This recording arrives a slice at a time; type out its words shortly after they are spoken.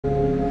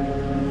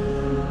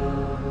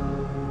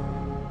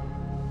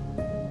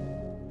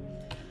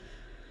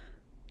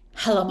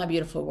Hello, my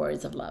beautiful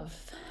warriors of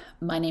love.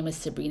 My name is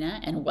Sabrina,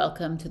 and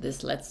welcome to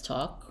this Let's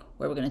Talk,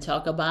 where we're going to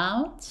talk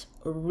about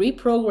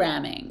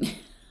reprogramming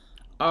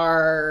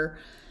our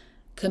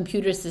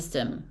computer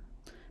system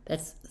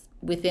that's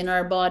within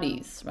our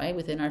bodies, right?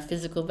 Within our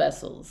physical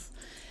vessels.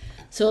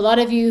 So, a lot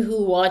of you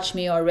who watch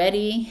me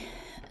already,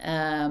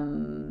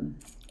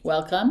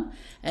 welcome.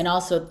 And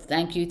also,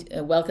 thank you.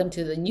 Welcome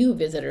to the new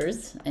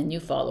visitors and new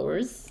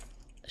followers.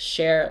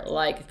 Share,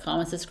 like,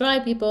 comment,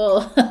 subscribe,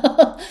 people.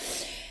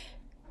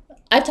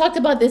 I've talked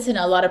about this in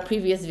a lot of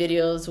previous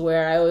videos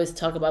where I always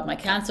talk about my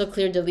cancel,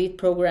 clear, delete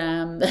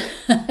program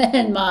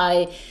and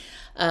my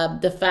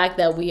the fact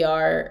that we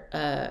are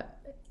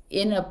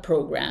in a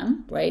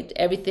program, right?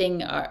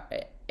 Everything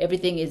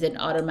is an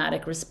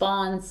automatic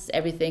response.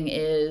 Everything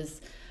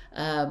is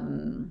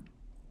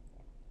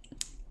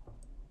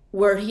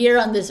we're here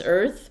on this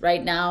earth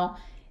right now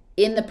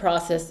in the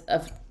process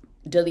of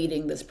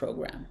deleting this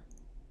program.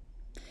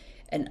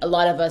 And a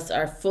lot of us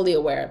are fully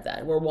aware of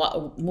that. We're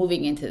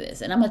moving into this.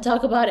 And I'm going to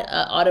talk about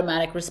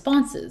automatic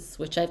responses,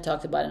 which I've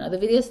talked about in other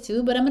videos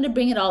too. But I'm going to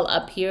bring it all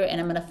up here. And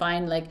I'm going to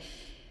find like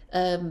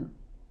some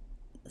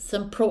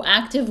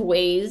proactive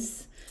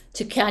ways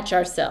to catch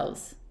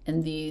ourselves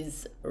in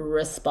these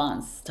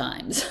response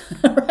times,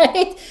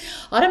 right?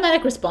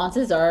 Automatic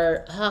responses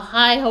are,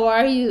 hi, how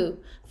are you?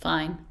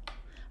 Fine.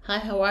 Hi,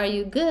 how are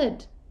you?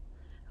 Good.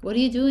 What are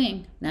you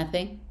doing?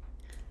 Nothing.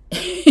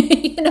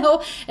 You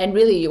know, and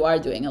really you are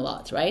doing a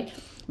lot, right?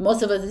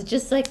 Most of us, it's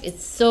just like,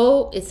 it's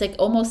like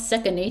almost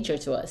second nature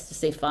to us to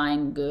say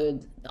fine,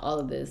 good, all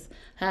of this.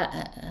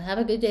 Have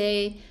a good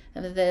day.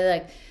 Have a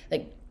day.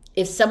 Like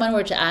if someone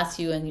were to ask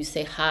you and you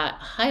say, hi,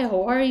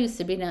 how are you,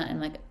 Sabrina? And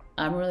like,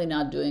 I'm really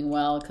not doing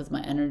well because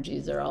my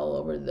energies are all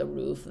over the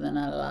roof. And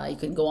then you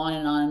can go on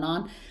and on and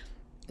on.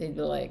 They'd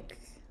be like,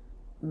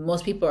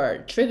 most people are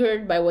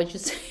triggered by what you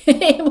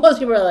say. Most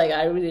people are like,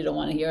 I really don't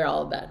want to hear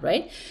all of that,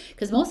 right?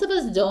 Because most of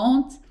us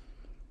don't.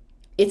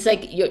 It's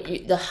like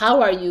the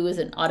how are you is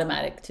an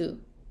automatic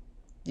too.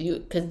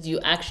 Do you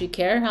actually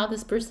care how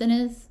this person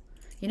is?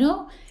 You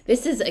know,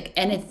 this is like,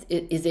 and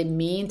is it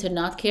mean to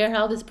not care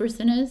how this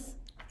person is?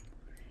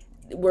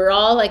 We're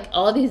all like,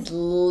 all these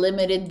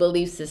limited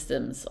belief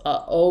systems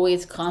are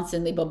always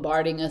constantly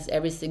bombarding us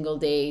every single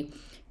day,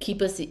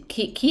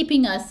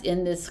 keeping us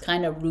in this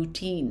kind of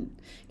routine,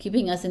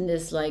 keeping us in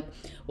this like,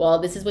 well,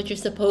 this is what you're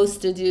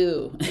supposed to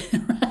do,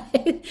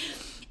 right?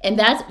 And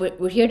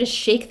we're here to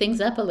shake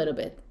things up a little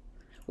bit.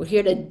 We're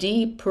here to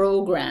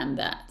deprogram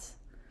that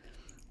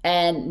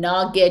and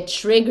not get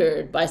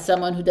triggered by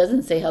someone who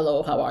doesn't say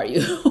hello, how are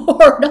you?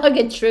 Or not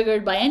get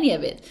triggered by any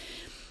of it.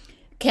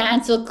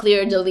 Cancel,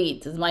 clear,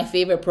 delete is my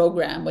favorite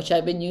program, which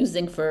I've been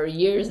using for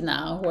years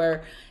now,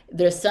 where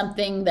there's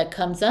something that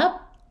comes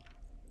up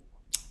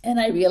and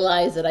I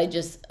realized that I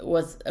just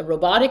was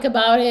robotic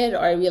about it, or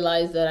I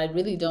realized that I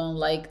really don't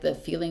like the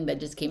feeling that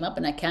just came up,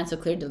 and I cancel,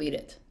 clear, delete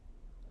it.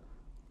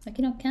 Like,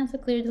 you know, cancel,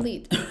 clear,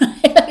 delete.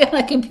 Like on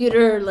a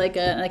computer, like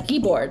a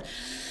keyboard.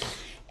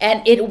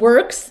 And it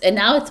works. And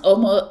now it's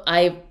almost,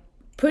 I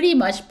pretty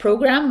much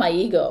programmed my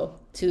ego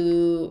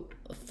to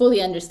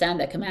fully understand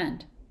that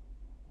command.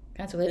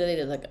 Cancel, clear, delete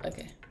is like,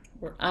 okay,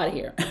 we're out of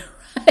here.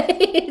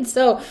 Right?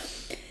 So,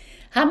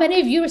 how many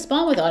of you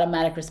respond with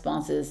automatic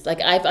responses?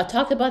 Like I've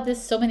talked about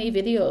this so many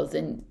videos,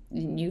 and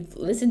you've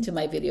listened to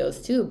my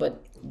videos too,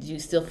 but do you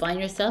still find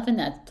yourself in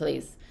that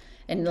place?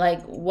 And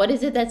like, what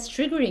is it that's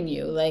triggering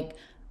you? Like,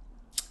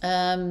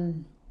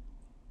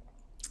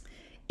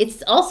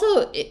 it's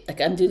also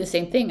like I'm doing the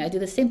same thing. I do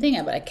the same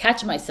thing, but I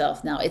catch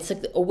myself now. It's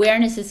like the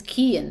awareness is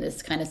key in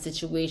this kind of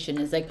situation.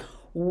 It's like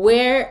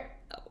the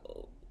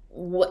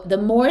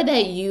more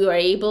that you are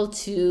able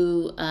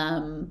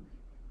to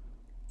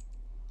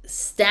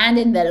stand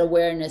in that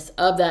awareness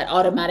of that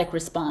automatic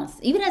response,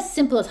 even as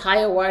simple as hi,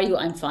 how are you?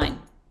 I'm fine.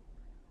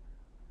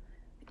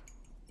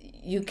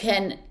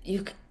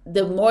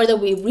 The more that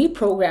we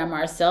reprogram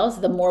ourselves,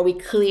 the more we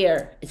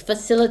clear. It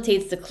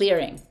facilitates the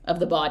clearing of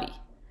the body,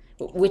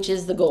 which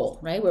is the goal,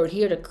 right? We're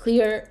here to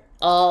clear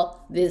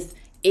all this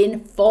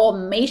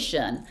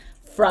information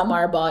from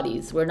our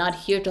bodies. We're not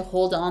here to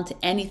hold on to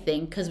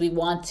anything because we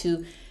want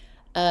to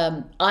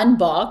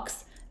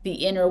unbox the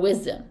inner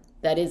wisdom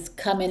that is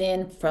coming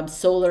in from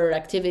solar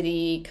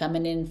activity,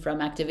 coming in from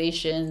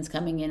activations,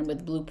 coming in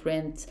with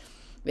blueprints,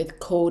 with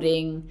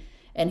coding.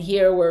 And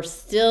here we're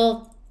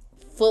still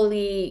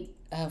fully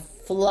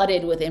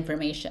flooded with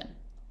information.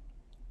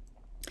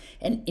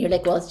 And you're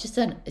like, well, it's just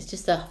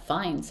a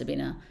fine,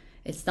 Sabrina.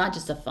 It's not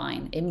just a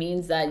fine. It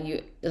means that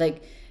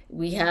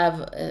we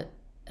have,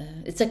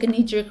 it's like a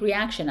knee-jerk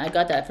reaction. I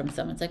got that from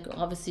someone. It's like,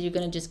 obviously you're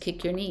going to just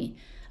kick your knee.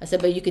 I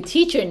said, but you could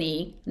teach your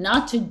knee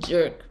not to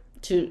jerk,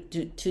 to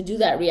do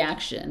that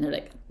reaction. And they're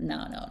like,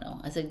 no.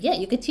 I said, yeah,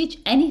 you could teach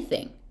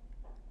anything.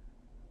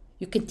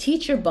 You could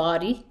teach your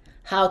body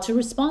how to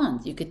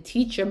respond. You could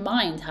teach your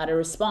mind how to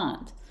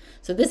respond.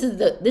 So this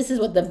is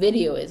what the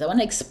video is. I want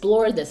to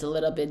explore this a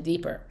little bit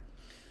deeper.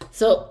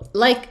 So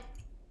like,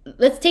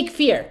 let's take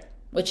fear,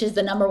 which is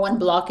the #1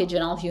 blockage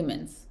in all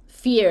humans.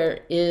 Fear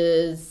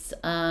is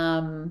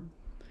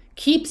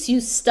keeps you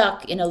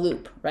stuck in a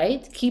loop,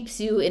 right? Keeps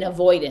you in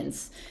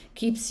avoidance,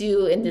 keeps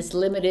you in this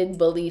limited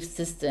belief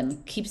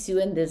system, keeps you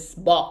in this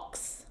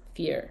box,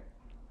 fear.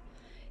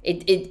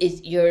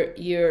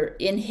 You're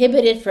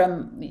inhibited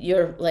from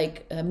your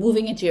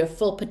moving into your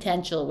full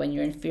potential when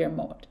you're in fear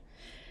mode.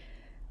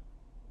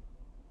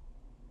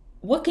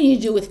 What can you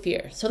do with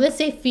fear? So let's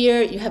say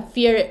you have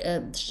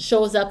fear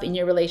shows up in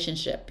your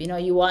relationship. You know,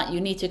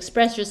 you need to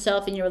express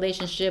yourself in your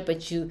relationship,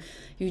 but you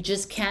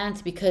just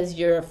can't because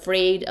you're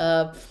afraid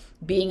of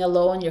being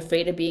alone. You're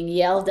afraid of being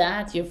yelled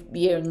at. You're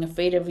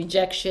afraid of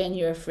rejection.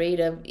 You're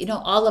afraid of,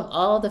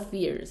 all the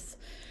fears.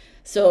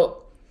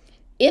 So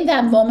in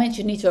that moment,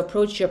 you need to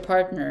approach your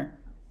partner.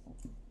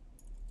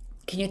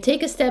 Can you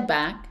take a step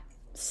back,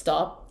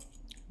 stop,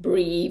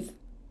 breathe,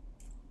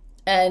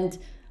 and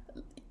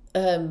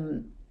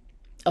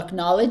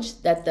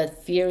acknowledge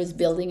that fear is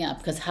building up?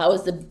 Because how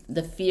is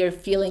the fear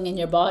feeling in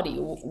your body?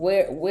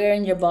 Where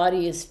in your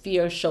body is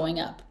fear showing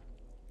up?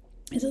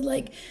 Is it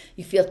like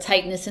you feel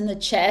tightness in the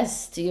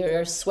chest,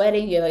 you're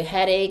sweating, you have a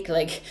headache,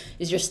 like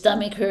is your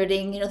stomach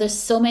hurting? There's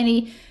so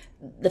many,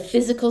 the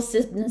physical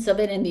systems of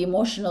it and the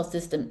emotional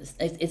system.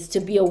 It's to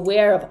be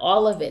aware of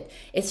all of it.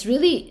 It's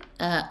really,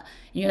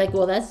 you're like,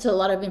 well, that's a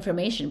lot of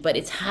information, but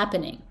it's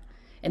happening.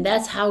 And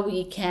that's how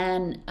we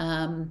can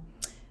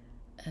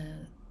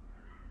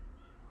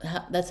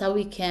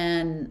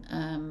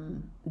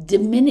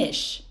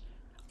diminish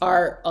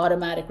our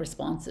automatic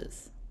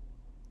responses,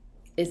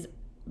 is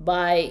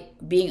by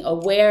being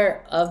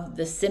aware of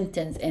the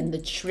symptoms and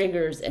the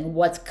triggers and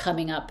what's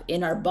coming up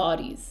in our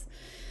bodies.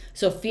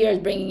 So fear is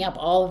bringing up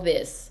all of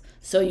this.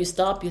 So you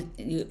stop, you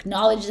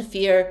acknowledge the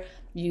fear,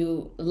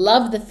 you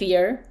love the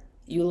fear,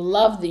 you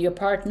love your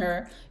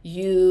partner,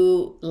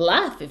 you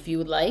laugh if you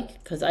would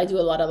like, because I do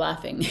a lot of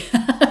laughing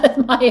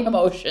at my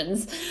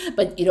emotions,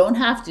 but you don't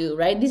have to,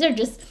 right? These are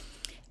just,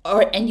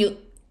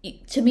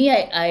 to me,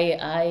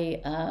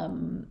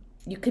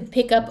 you could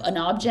pick up an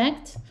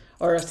object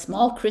or a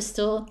small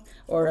crystal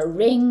or a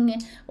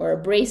ring or a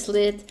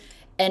bracelet,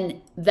 and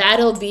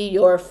that'll be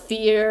your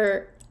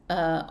fear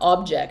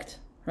object,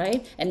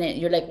 right? And then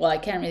you're like, well, I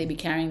can't really be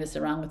carrying this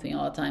around with me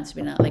all the time,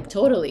 Sabrina. Like,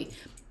 totally.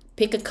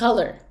 Pick a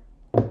color,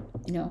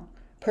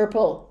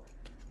 purple.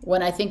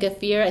 When I think of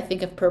fear, I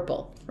think of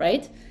purple,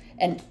 right?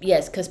 And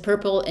yes, because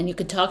purple, and you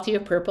can talk to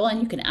your purple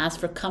and you can ask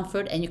for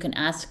comfort and you can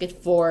ask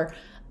it for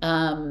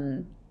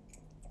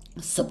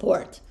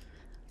support.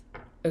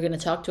 We're going to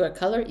talk to our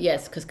color?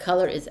 Yes, because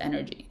color is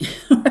energy,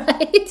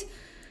 right?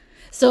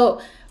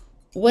 So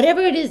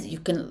whatever it is, you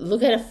can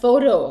look at a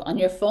photo on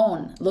your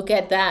phone, look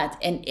at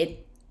that,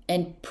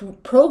 and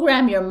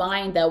program your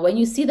mind that when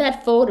you see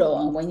that photo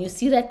and when you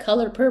see that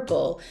color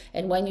purple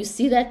and when you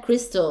see that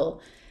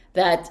crystal,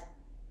 that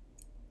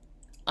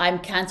I'm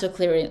cancel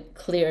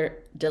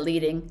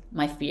deleting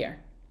my fear.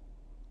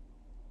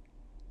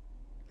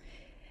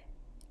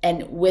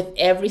 And with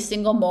every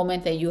single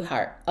moment that you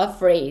are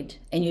afraid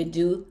and you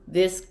do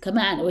this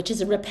command, which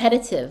is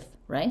repetitive,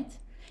 right? And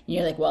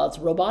you're like, well, it's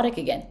robotic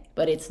again,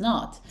 but it's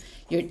not.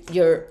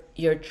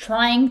 You're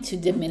trying to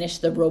diminish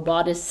the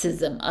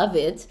roboticism of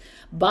it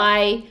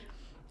by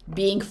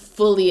being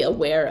fully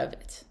aware of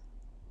it.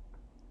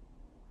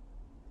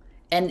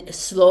 And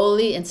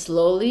slowly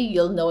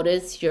you'll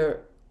notice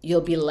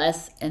you'll be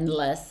less and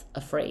less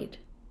afraid.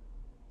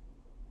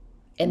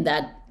 And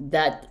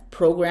that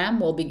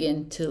program will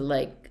begin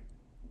to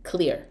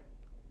clear.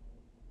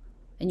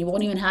 And you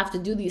won't even have to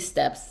do these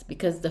steps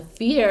because the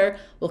fear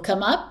will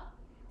come up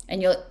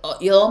and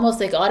you'll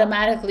almost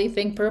automatically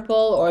think purple,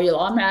 or you'll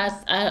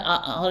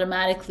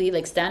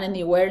automatically stand in the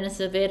awareness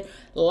of it,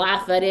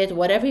 laugh at it.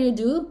 Whatever you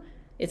do,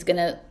 it's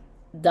gonna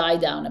die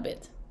down a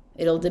bit.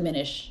 It'll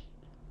diminish.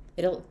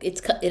 It'll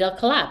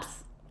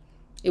collapse.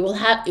 It will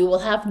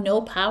have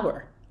no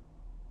power.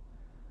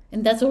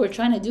 And that's what we're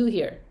trying to do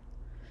here.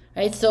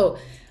 Right? So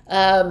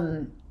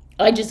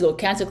I just go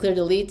cancel, clear,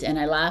 delete, and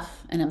I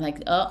laugh, and I'm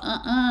like,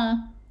 I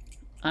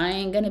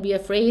ain't gonna be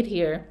afraid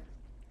here.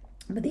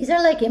 But these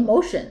are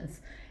emotions,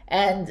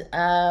 and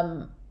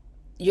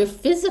your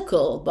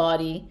physical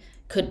body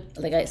could,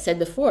 like I said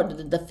before,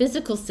 the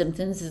physical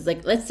symptoms is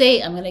let's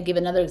say, I'm gonna give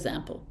another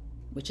example,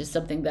 which is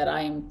something that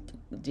I am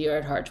dear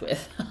at heart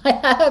with. I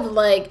have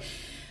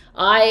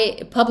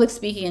public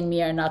speaking and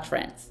me are not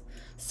friends,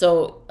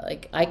 so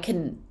I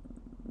can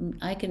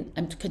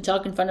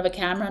talk in front of a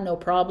camera, no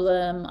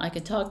problem. I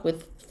can talk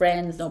with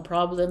friends, no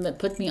problem. But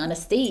put me on a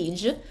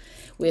stage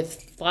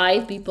with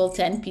 5 people,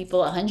 10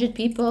 people, 100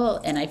 people,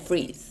 and I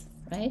freeze,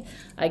 right?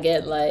 I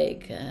get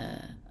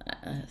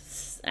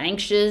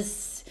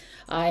anxious.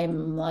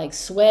 I'm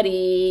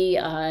sweaty.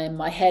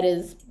 My head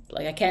is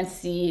I can't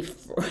see.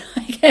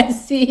 I can't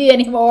see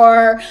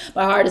anymore.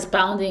 My heart is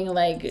pounding,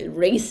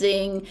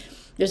 racing.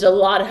 There's a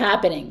lot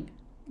happening.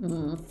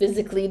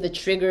 Physically, the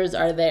triggers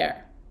are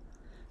there.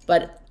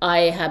 But I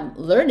am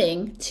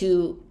learning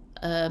to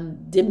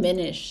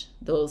diminish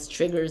those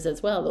triggers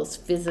as well, those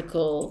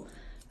physical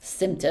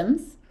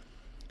symptoms,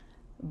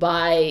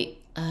 by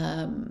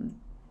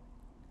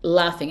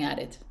laughing at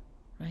it,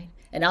 right?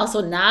 And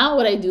also now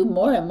what I do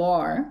more and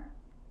more,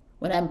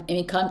 when I'm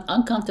in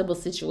uncomfortable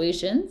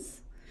situations,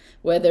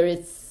 whether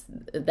it's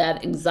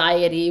that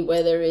anxiety,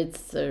 whether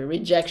it's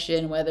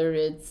rejection, whether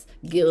it's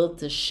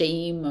guilt,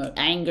 shame, or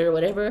anger,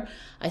 whatever,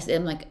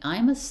 I'm like,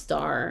 I'm a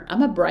star.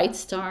 I'm a bright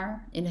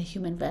star in a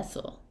human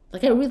vessel.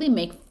 Like I really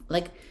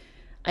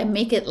I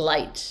make it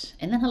light.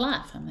 And then I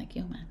laugh. I'm like,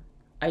 yo, man,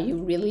 are you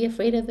really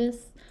afraid of this?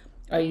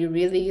 Are you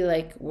really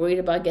like worried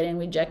about getting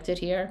rejected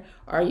here?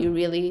 Are you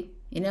really,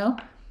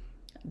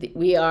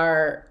 we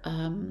are,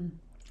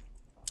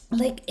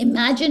 like,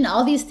 imagine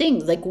all these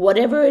things, like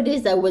whatever it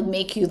is that would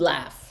make you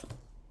laugh,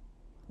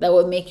 that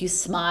would make you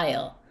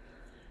smile,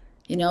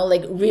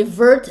 like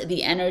revert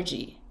the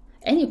energy.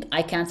 And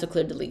I cancel,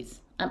 clear, delete.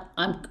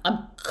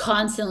 I'm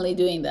constantly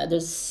doing that.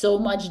 There's so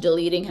much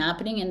deleting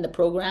happening in the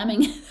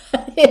programming.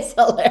 It's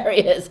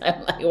hilarious.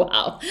 I'm like,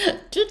 wow.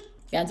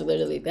 Cancel, clear,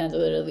 delete, cancel,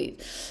 clear,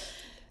 delete.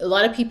 A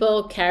lot of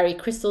people carry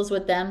crystals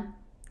with them.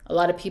 A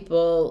lot of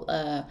people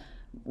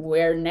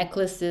wear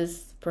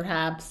necklaces,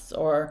 perhaps,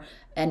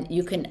 and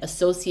you can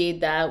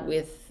associate that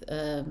with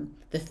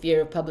the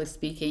fear of public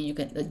speaking.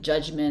 The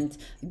judgment,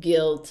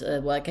 guilt,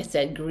 like I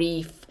said,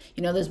 grief.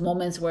 There's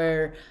moments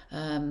where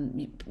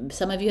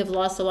some of you have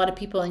lost a lot of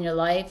people in your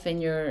life,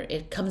 and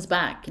it comes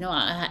back.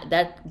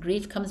 That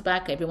grief comes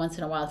back every once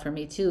in a while for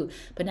me too.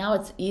 But now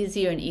it's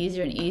easier and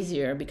easier and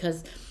easier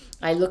because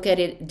I look at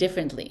it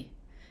differently,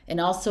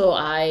 and also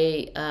I'm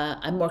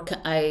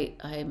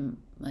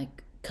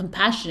like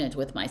compassionate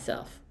with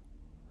myself.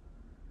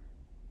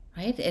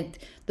 Right? And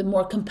the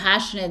more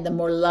compassionate, the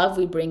more love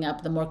we bring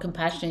up, the more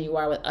compassionate you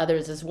are with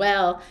others as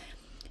well,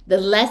 the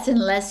less and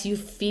less you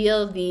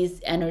feel these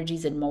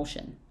energies in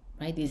motion,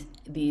 right?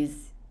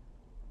 These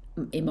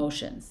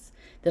emotions.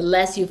 The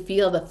less you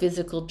feel the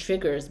physical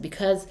triggers,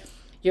 because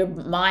your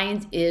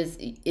mind is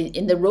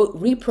in the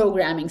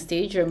reprogramming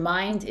stage. Your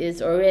mind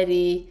is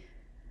already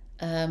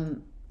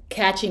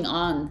catching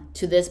on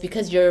to this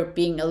because you're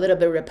being a little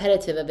bit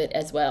repetitive of it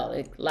as well,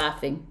 like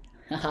laughing.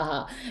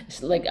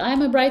 Like,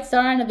 I'm a bright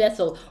star in a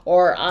vessel,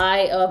 or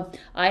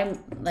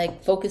I'm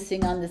like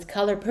focusing on this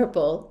color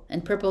purple,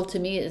 and purple to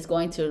me is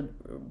going to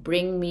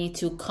bring me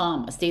to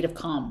calm, a state of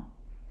calm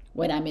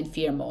when I'm in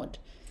fear mode,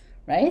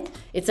 right?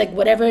 It's like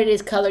whatever it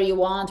is, color you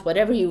want,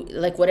 whatever you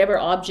like, whatever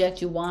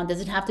object you want.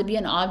 Doesn't have to be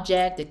an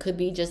object. It could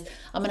be just,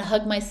 I'm gonna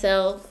hug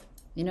myself,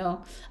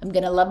 I'm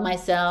gonna love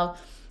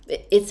myself.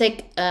 It's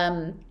like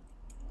a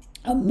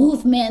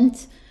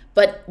movement,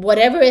 but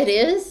whatever it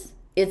is,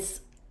 it's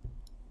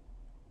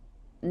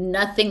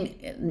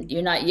nothing.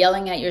 You're not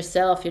yelling at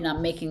yourself. You're not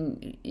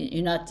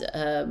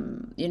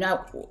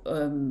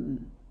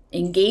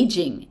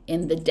engaging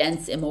in the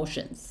dense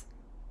emotions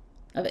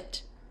of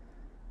it.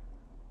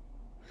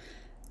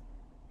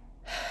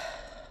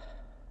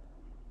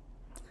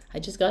 I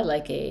just got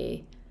like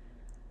a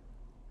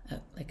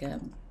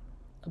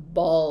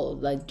ball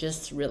like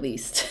just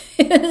released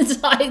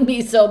inside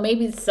me, so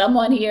maybe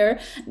someone here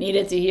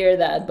needed to hear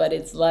that, but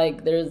it's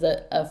like there's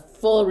a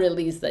full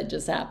release that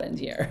just happened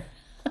here.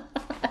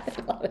 I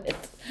love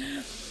it.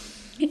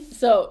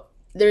 So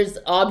there's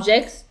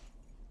objects.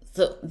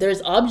 So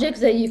there's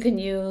objects that you can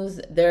use.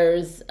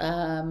 There's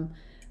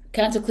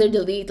cancel, clear,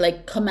 delete,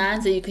 like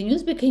commands that you can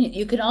use. But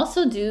you can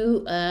also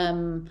do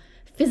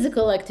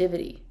physical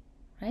activity,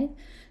 right?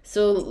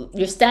 So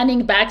you're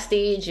standing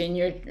backstage and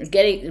you're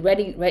getting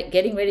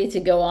ready to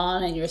go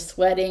on, and you're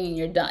sweating and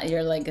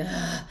you're like,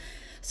 ugh.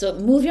 So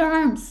move your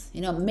arms,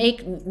 make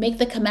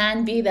the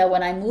command be that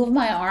when I move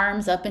my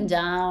arms up and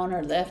down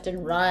or left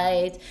and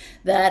right,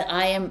 that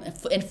I am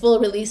in full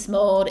release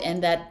mode,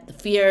 and that the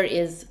fear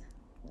is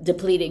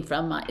deleting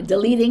from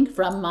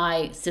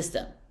my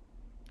system.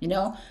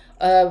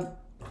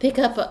 Pick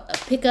up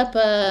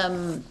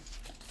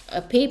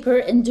a paper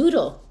and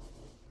doodle.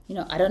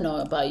 I don't know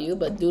about you,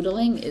 but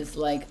doodling is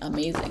like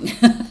amazing.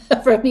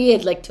 For me,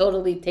 it like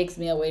totally takes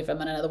me away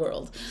from another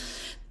world.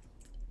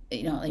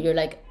 You're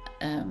like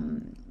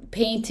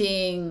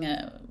painting,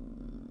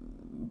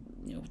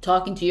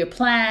 talking to your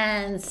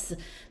plants.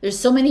 There's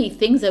so many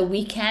things that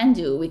we can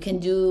do. We can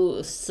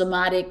do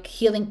somatic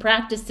healing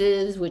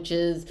practices, which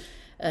is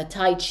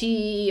Tai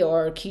Chi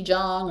or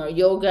Qigong or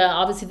yoga.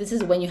 Obviously, this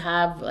is when you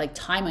have like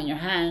time on your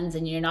hands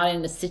and you're not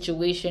in a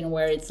situation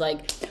where it's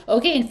like,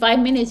 okay, in 5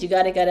 minutes you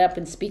got to get up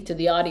and speak to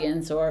the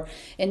audience, or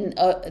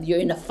you're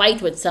in a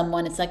fight with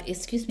someone. It's like,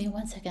 excuse me,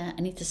 1 second,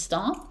 I need to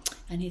stop.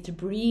 I need to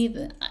breathe.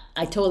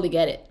 I totally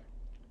get it.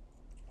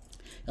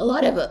 A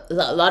lot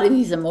of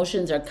these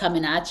emotions are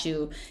coming at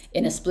you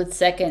in a split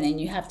second,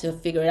 and you have to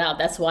figure it out.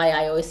 That's why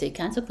I always say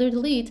cancel, clear,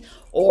 delete,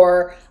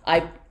 or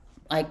I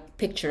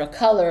picture a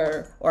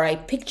color, or I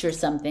picture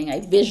something,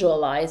 I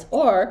visualize,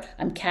 or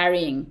I'm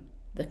carrying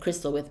the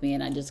crystal with me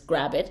and I just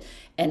grab it,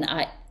 and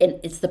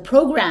it's the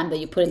program that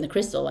you put in the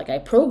crystal. Like, I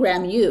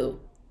program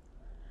you.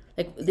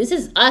 Like, this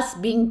is us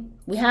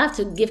we have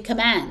to give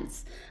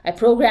commands. I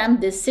program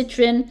this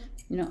citron,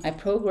 I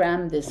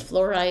program this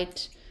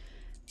fluorite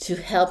to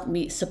help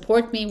me,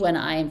 support me when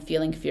I am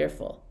feeling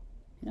fearful.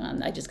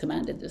 And I just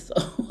commanded this, so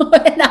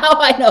now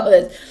I know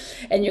this.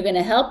 And you're going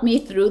to help me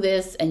through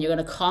this, and you're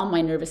going to calm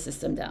my nervous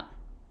system down.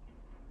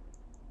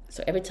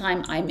 So every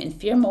time I'm in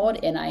fear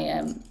mode and I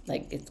am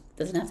like, it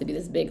doesn't have to be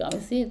this big,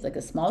 obviously, it's like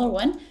a smaller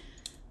one,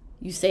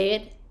 you say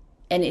it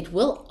and it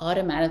will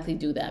automatically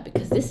do that,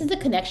 because this is the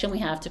connection we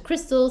have to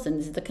crystals, and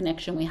this is the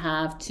connection we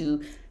have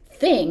to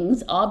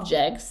things,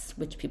 objects,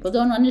 which people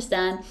don't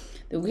understand,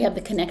 that we have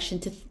the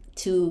connection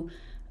to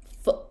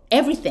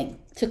everything,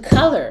 to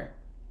color,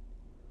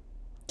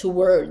 to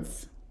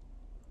words.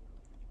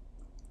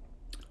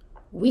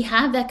 We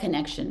have that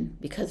connection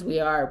because we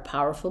are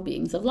powerful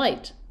beings of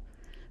light.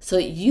 So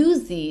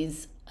use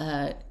these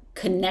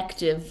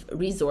connective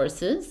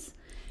resources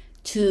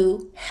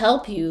to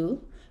help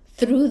you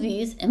through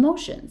these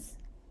emotions,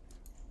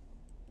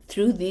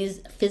 through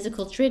these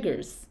physical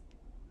triggers,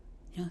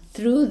 you know,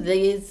 through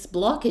these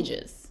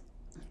blockages.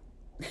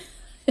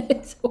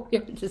 It's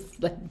weird,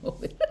 just like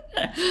moving.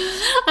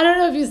 I don't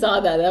know if you saw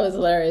that. That was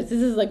hilarious.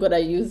 This is like what I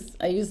use.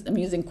 I'm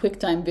using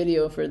QuickTime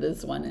video for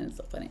this one, and it's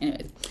so funny.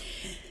 Anyways,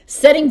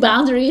 setting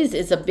boundaries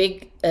is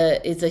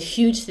a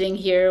huge thing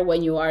here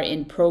when you are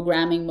in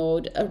programming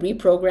mode,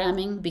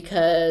 reprogramming,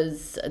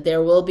 because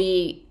there will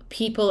be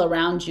people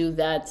around you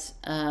that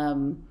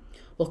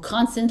will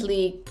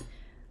constantly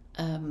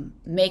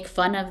make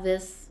fun of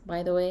this,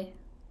 by the way,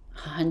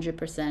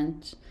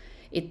 100%.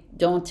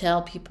 Don't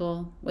tell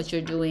people what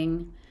you're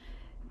doing.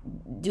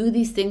 Do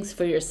these things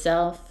for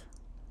yourself.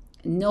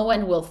 No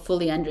one will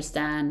fully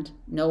understand.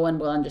 No one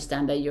will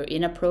understand that you're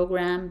in a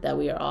program, that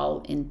we are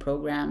all in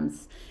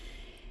programs.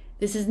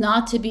 This is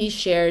not to be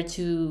shared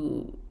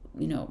to,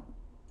 you know,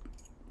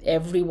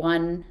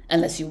 everyone,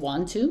 unless you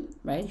want to,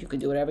 right? You can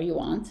do whatever you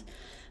want.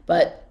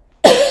 But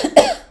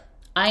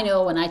I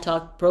know when I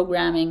talk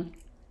programming,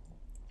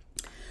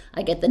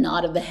 I get the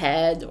nod of the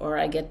head, or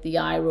I get the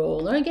eye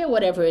roll, or I get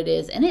whatever it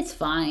is, and it's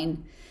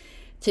fine.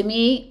 To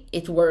me,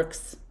 it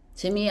works.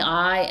 To me,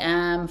 I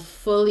am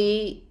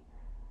fully,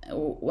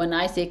 when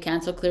I say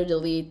cancel, clear,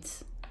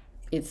 delete,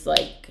 it's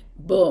like,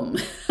 boom,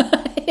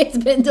 it's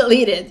been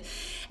deleted.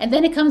 And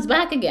then it comes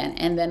back again.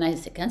 And then I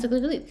say cancel,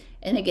 clear, delete.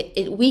 And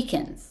it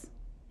weakens.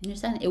 You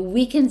understand? It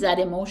weakens that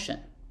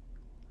emotion.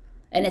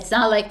 And it's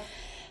not like,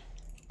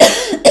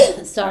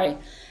 sorry.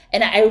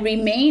 And I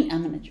remain,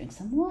 I'm going to drink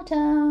some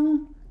water.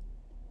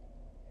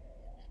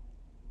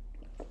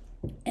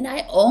 And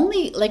I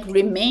only like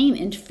remain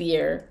in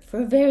fear for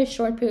a very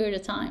short period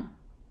of time.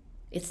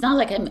 It's not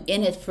like I'm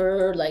in it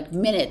for like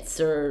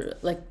minutes or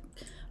like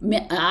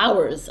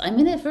hours. I'm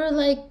in it for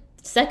like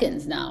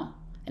seconds now.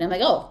 And I'm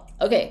like, oh,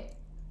 okay.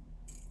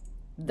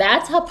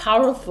 That's how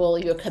powerful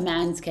your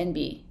commands can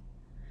be.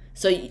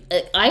 So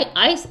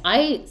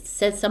I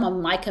said some of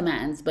my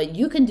commands, but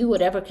you can do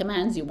whatever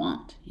commands you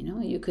want. You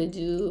know, you could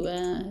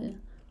do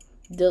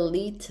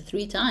delete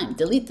 3 times,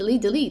 delete,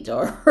 delete, delete,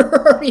 or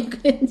you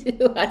can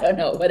do, I don't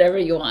know, whatever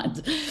you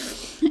want.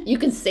 You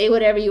can say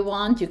whatever you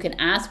want, you can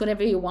ask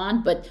whatever you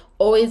want, but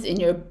always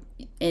in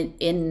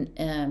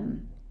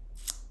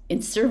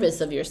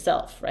service of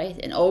yourself, right?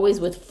 And always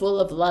with full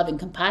of love and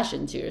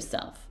compassion to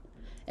yourself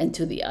and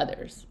to the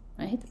others,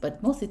 right?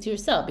 But mostly to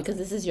yourself, because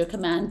this is your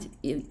command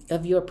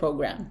of your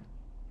program.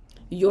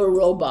 Your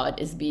robot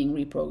is being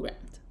reprogrammed.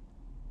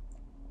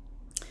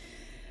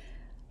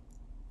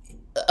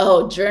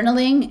 Oh,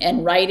 journaling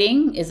and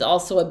writing is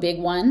also a big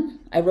one.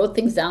 I wrote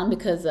things down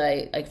because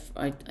I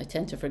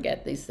tend to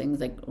forget these things.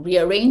 Like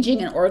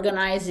rearranging and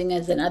organizing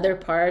is another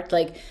part.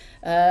 Like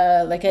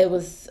I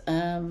was,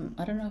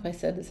 I don't know if I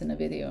said this in a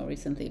video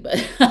recently,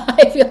 but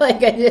I feel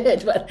like I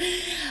did. But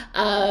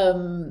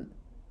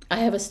I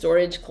have a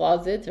storage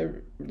closet, a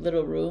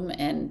little room,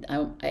 and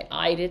I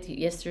eyed it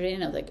yesterday,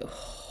 and I was like,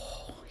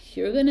 oh,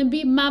 you're gonna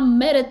be my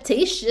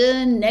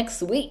meditation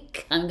next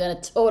week. I'm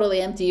gonna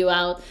totally empty you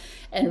out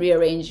and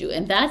rearrange you.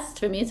 And that's,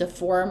 for me, it's a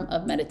form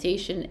of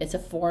meditation. It's a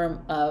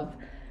form of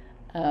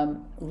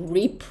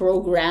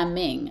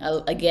reprogramming.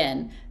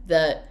 Again,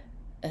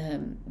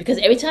 because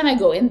every time I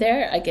go in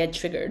there, I get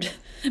triggered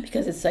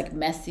because it's like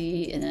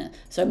messy.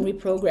 So I'm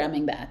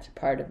reprogramming that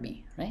part of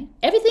me, right?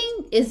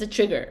 Everything is a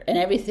trigger and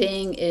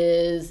everything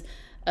is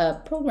a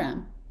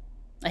program.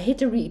 I hate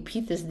to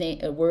repeat this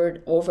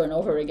word over and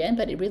over again,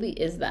 but it really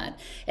is that.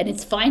 And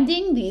it's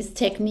finding these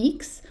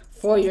techniques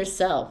for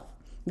yourself.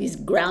 These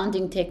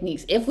grounding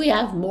techniques. If we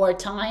have more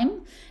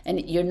time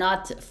and you're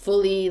not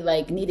fully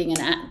like needing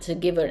to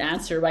give an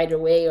answer right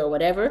away or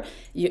whatever,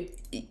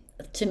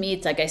 to me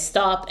it's like I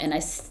stop and I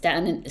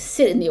stand and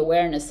sit in the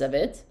awareness of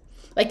it.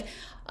 Like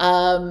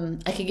I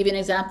could give you an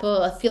example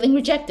of feeling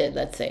rejected,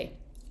 let's say.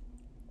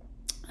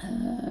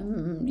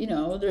 You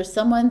know, there's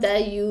someone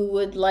that you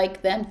would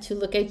like them to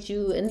look at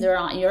you in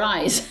your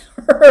eyes,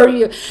 or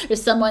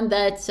there's someone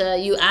that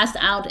you asked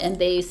out and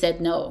they said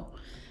no,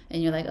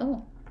 and you're like,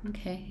 oh,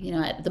 okay, you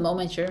know, at the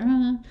moment you're,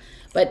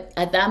 but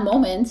at that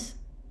moment,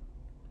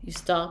 you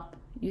stop,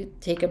 you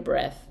take a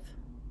breath,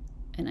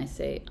 and I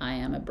say, I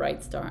am a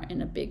bright star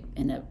in a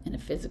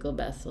physical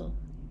vessel,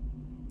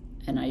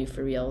 and are you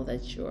for real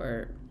that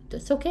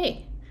that's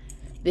okay?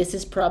 This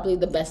is probably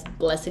the best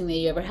blessing that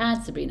you ever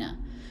had, Sabrina.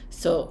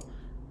 So,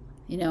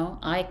 you know,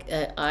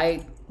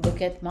 I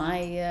look at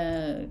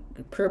my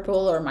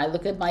purple, or I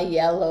look at my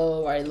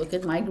yellow, or I look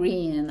at my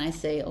green, and I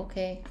say,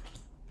 okay,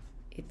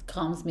 it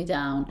calms me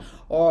down.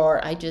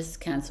 Or I just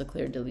cancel,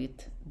 clear,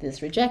 delete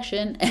this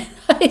rejection, and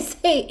I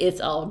say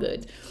it's all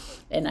good,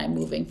 and I'm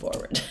moving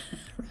forward,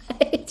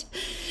 right?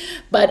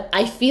 But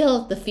I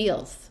feel the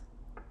feels.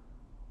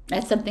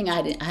 That's something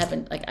I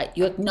haven't, like,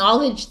 you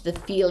acknowledge the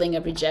feeling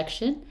of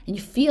rejection, and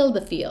you feel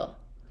the feel.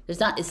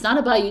 It's not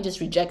about you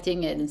just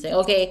rejecting it and saying,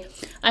 okay,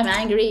 I'm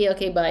angry,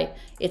 okay, bye.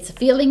 It's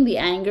feeling the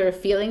anger,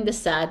 feeling the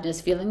sadness,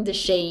 feeling the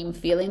shame,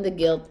 feeling the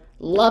guilt,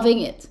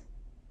 loving it,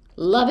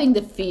 loving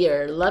the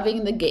fear,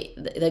 loving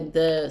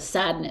the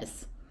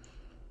sadness,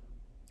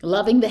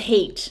 loving the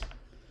hate,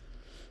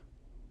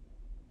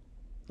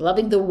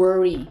 loving the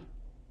worry,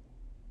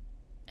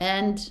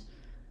 and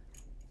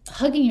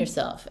hugging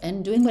yourself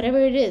and doing whatever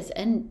it is,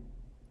 and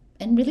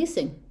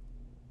releasing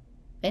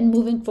and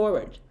moving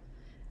forward.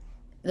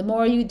 The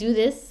more you do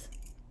this,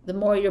 the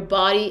more your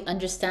body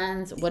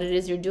understands what it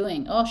is you're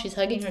doing. Oh, she's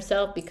hugging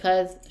herself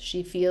because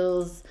she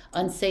feels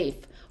unsafe.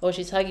 Oh,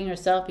 she's hugging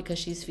herself because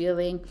she's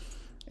feeling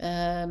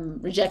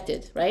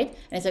rejected, right?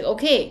 And it's like,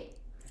 okay.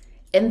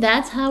 And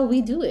that's how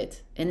we do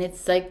it. And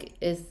it's like,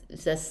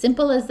 it's as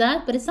simple as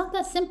that, but it's not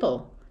that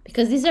simple,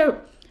 because these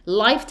are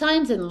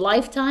lifetimes and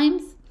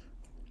lifetimes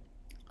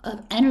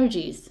of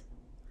energies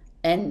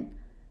and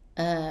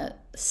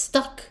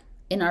stuck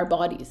in our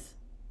bodies.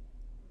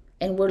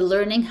 And we're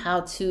learning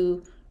how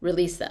to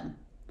release them.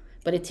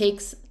 But it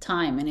takes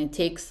time, and it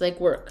takes like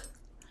work.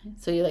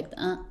 So you're like,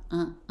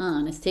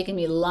 and it's taken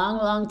me a long,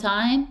 long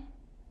time,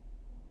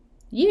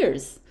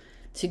 years,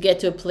 to get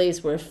to a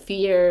place where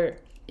fear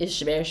is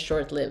very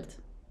short-lived.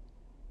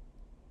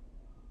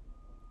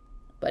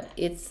 But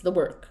it's the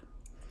work.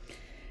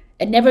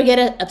 And never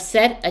get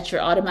upset at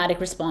your automatic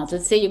response.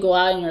 Let's say you go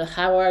out and you're like,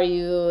 how are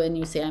you? And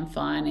you say, I'm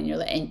fine. And you're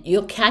like, and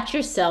you'll catch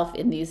yourself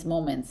in these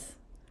moments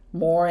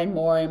more and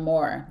more and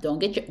more. Don't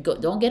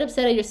get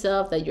upset at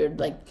yourself that you're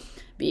like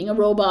being a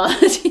robot,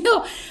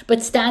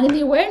 but stand in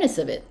the awareness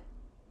of it.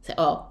 Say,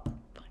 oh,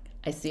 fuck,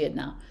 I see it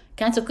now.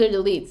 Cancel, clear,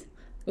 delete.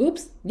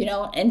 Oops,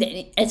 and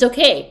it's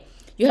okay.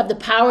 You have the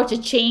power to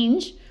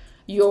change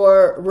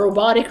your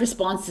robotic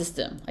response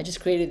system. I just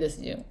created this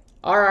new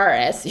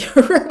RRS,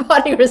 your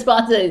robotic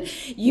response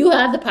system. You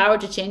have the power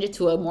to change it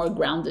to a more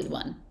grounded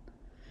one.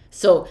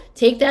 So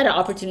take that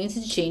opportunity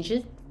to change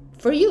it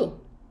for you.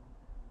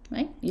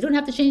 Right? You don't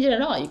have to change it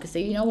at all. You could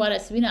say, you know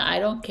what, Sabrina, I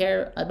don't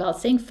care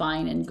about saying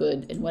fine and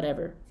good and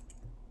whatever.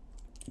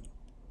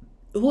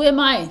 Who am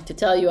I to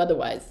tell you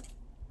otherwise?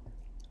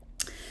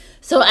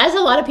 So as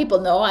a lot of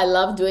people know, I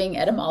love doing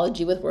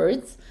etymology with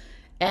words.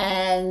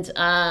 And when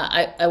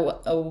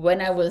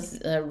I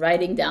was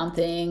writing down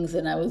things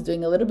and I was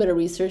doing a little bit of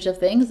research of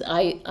things,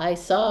 I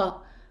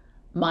saw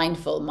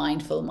mindful.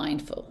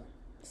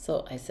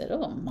 So I said,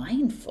 oh,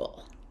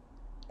 mindful.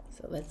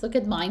 So let's look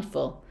at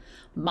mindful.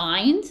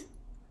 Mind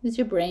is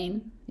your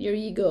brain, your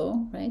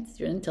ego, right? It's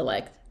your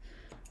intellect.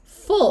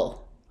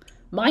 Full.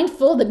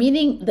 Mindful, the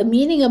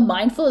meaning of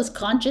mindful is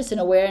conscious and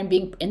aware and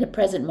being in the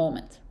present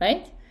moment,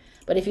 right?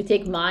 But if you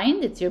take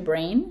mind, it's your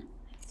brain,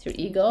 it's your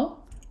ego.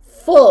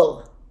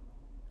 Full,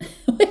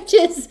 which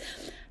is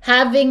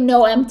having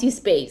no empty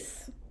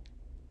space.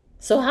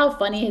 So how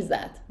funny is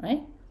that,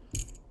 right?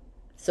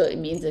 So it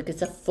means like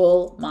it's a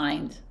full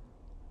mind.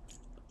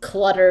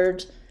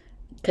 Cluttered,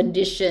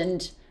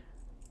 conditioned,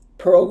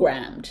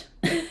 programmed.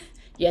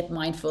 Yet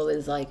mindful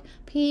is like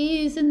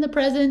peace in the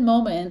present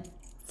moment.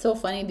 So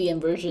funny, the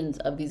inversions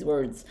of these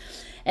words.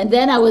 And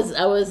then I was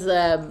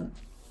a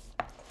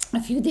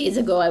few days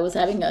ago, I was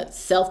having a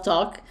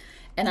self-talk,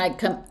 and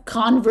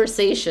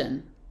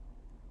conversation.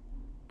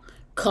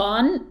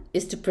 Con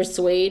is to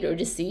persuade or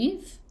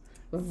deceive.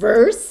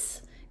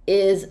 Verse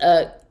is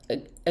a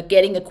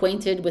getting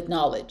acquainted with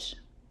knowledge.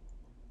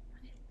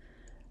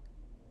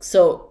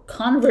 So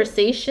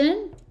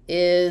conversation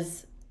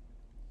is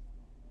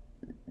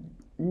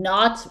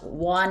not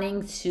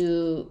wanting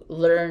to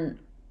learn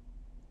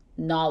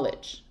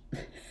knowledge,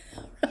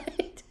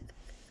 right?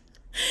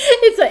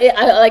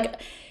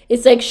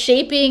 It's like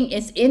shaping,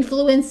 it's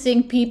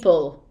influencing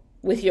people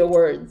with your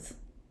words,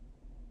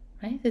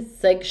 right?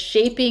 It's like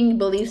shaping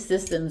belief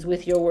systems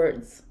with your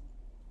words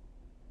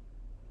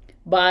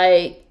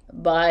by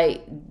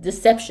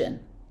deception.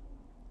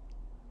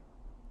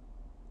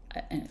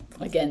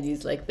 Again,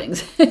 these like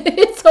things,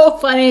 it's so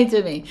funny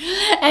to me.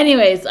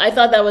 Anyways, I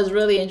thought that was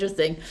really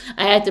interesting.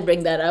 I had to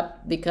bring that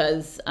up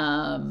because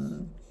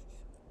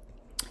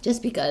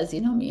just because,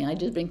 you know me, I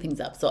just bring things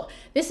up. So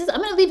I'm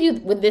going to leave you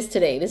with this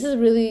today. This is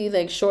really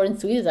like short and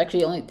sweet.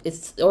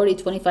 It's already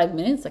 25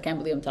 minutes. I can't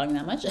believe I'm talking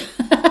that much.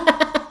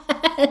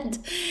 And,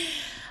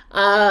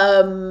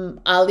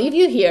 I'll leave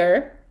you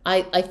here.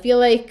 I feel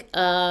like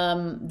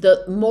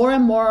the more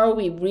and more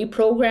we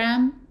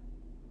reprogram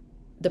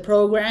the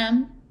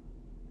program,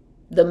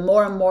 the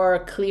more and more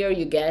clear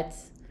you get,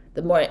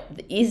 the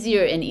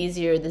easier and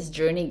easier this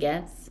journey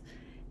gets.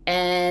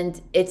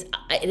 And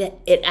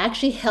it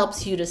actually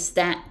helps you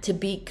to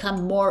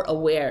become more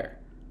aware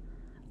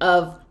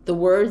of the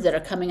words that are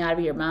coming out of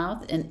your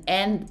mouth,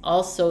 and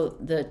also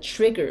the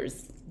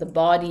triggers, the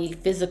body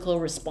physical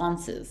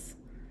responses.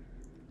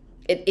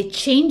 It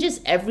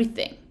changes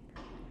everything,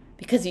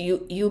 because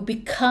you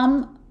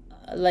become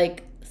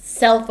like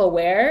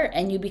self-aware,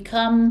 and you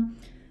become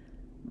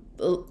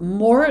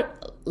more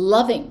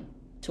loving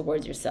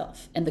towards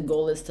yourself. And the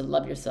goal is to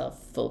love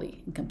yourself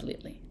fully and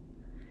completely,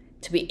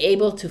 to be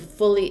able to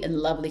fully and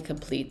love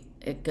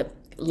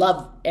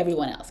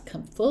everyone else,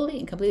 fully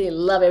and completely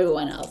love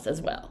everyone else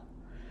as well.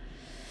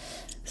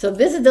 So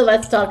this is the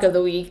Let's Talk of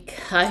the week.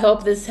 I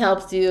hope this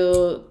helps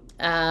you.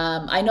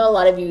 I know a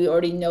lot of you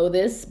already know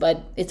this,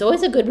 but it's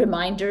always a good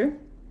reminder,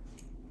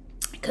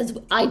 because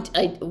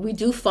we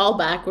do fall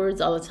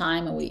backwards all the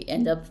time, and we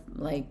end up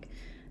like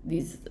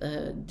these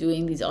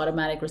doing these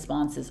automatic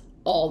responses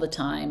all the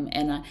time,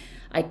 and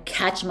I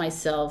catch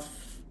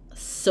myself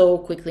so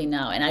quickly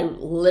now, and I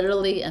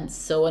literally am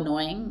so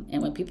annoying.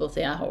 And when people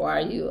say, how are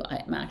you,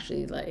 I'm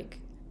actually like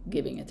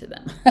giving it to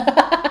them.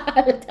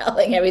 I'm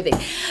telling everything.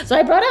 So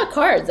I brought out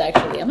cards.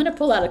 Actually, I'm gonna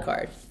pull out a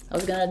card. I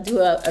was gonna do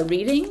a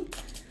reading.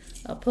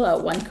 I'll pull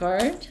out one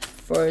card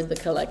for the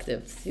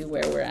collective, see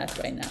where we're at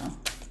right now.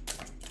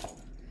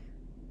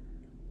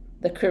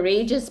 The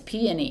Courageous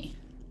Peony.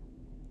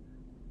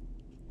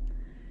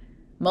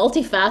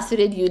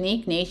 Multifaceted,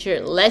 unique nature.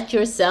 Let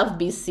yourself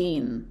be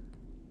seen.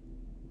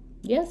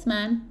 Yes,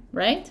 man,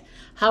 right?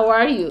 How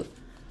are you?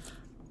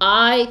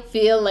 I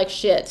feel like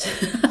shit.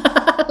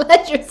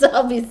 Let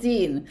yourself be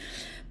seen.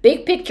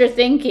 Big picture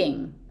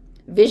thinking.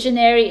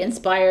 Visionary,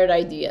 inspired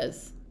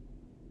ideas.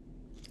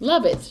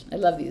 Love it. I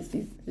love these.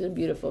 These are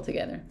beautiful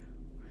together.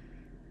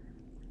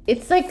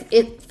 It's like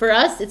for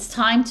us, it's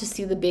time to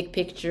see the big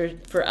picture.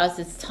 For us,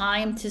 it's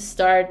time to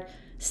start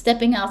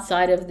stepping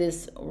outside of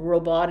this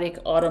robotic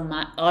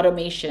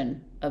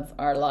automation of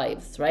our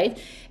lives,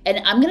 right? And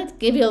I'm going to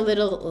give you a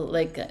little,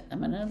 I'm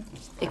going to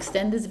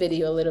extend this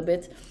video a little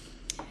bit.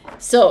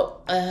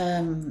 So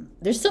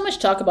there's so much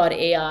talk about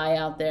AI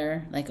out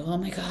there, like, oh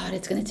my God,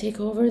 it's going to take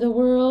over the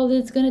world.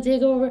 It's going to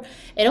take over.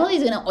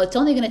 It's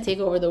only going to take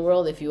over the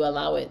world if you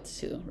allow it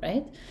to,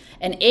 right?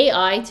 And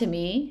AI, to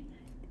me,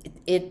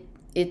 it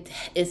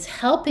is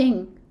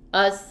helping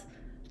us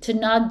to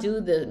not do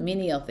the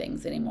menial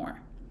things anymore.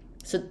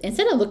 So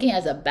instead of looking at it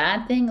as a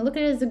bad thing, look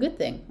at it as a good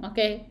thing.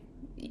 Okay,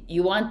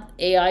 you want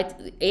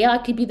AI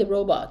could be the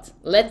robot.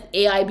 Let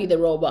AI be the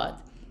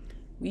robot.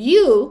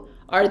 You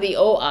are the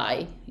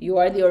OI. You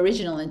are the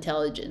original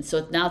intelligence.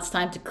 So now it's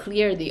time to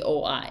clear the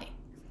OI.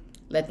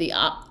 Let the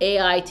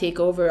AI take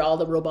over all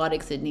the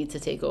robotics it needs to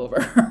take over,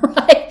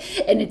 right?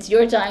 And it's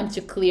your time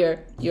to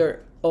clear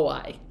your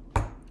OI.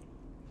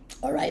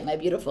 All right, my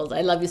beautifuls. I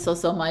love you so,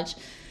 so much.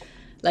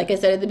 Like I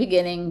said at the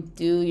beginning,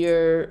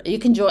 you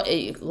can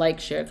join, like,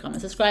 share,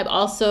 comment, subscribe.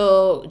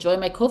 Also, join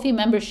my Ko-fi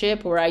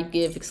membership, where I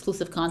give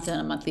exclusive content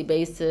on a monthly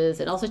basis.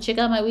 And also check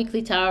out my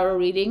weekly tarot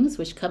readings,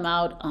 which come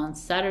out on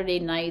Saturday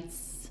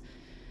nights,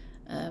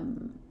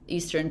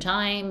 Eastern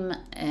time.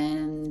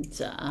 And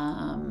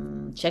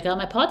check out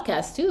my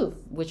podcast too,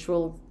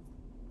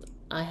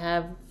 I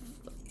have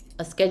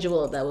a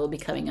schedule that will be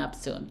coming up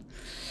soon.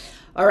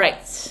 All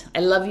right. I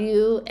love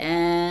you,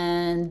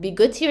 and be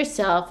good to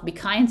yourself. Be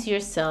kind to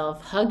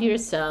yourself. Hug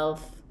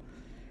yourself.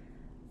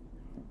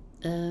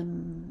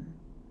 Don't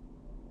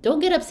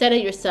get upset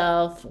at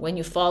yourself when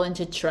you fall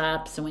into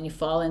traps, and when you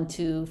fall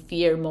into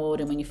fear mode,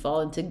 and when you fall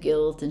into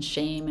guilt and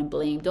shame and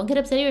blame. Don't get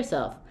upset at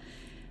yourself.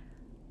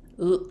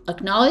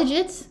 Acknowledge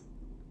it.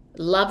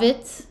 Love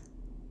it.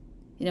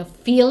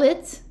 Feel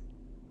it.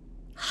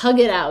 Hug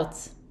it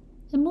out.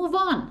 And move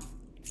on.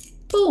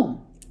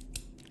 Boom.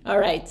 All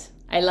right.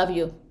 I love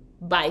you.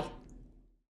 Bye.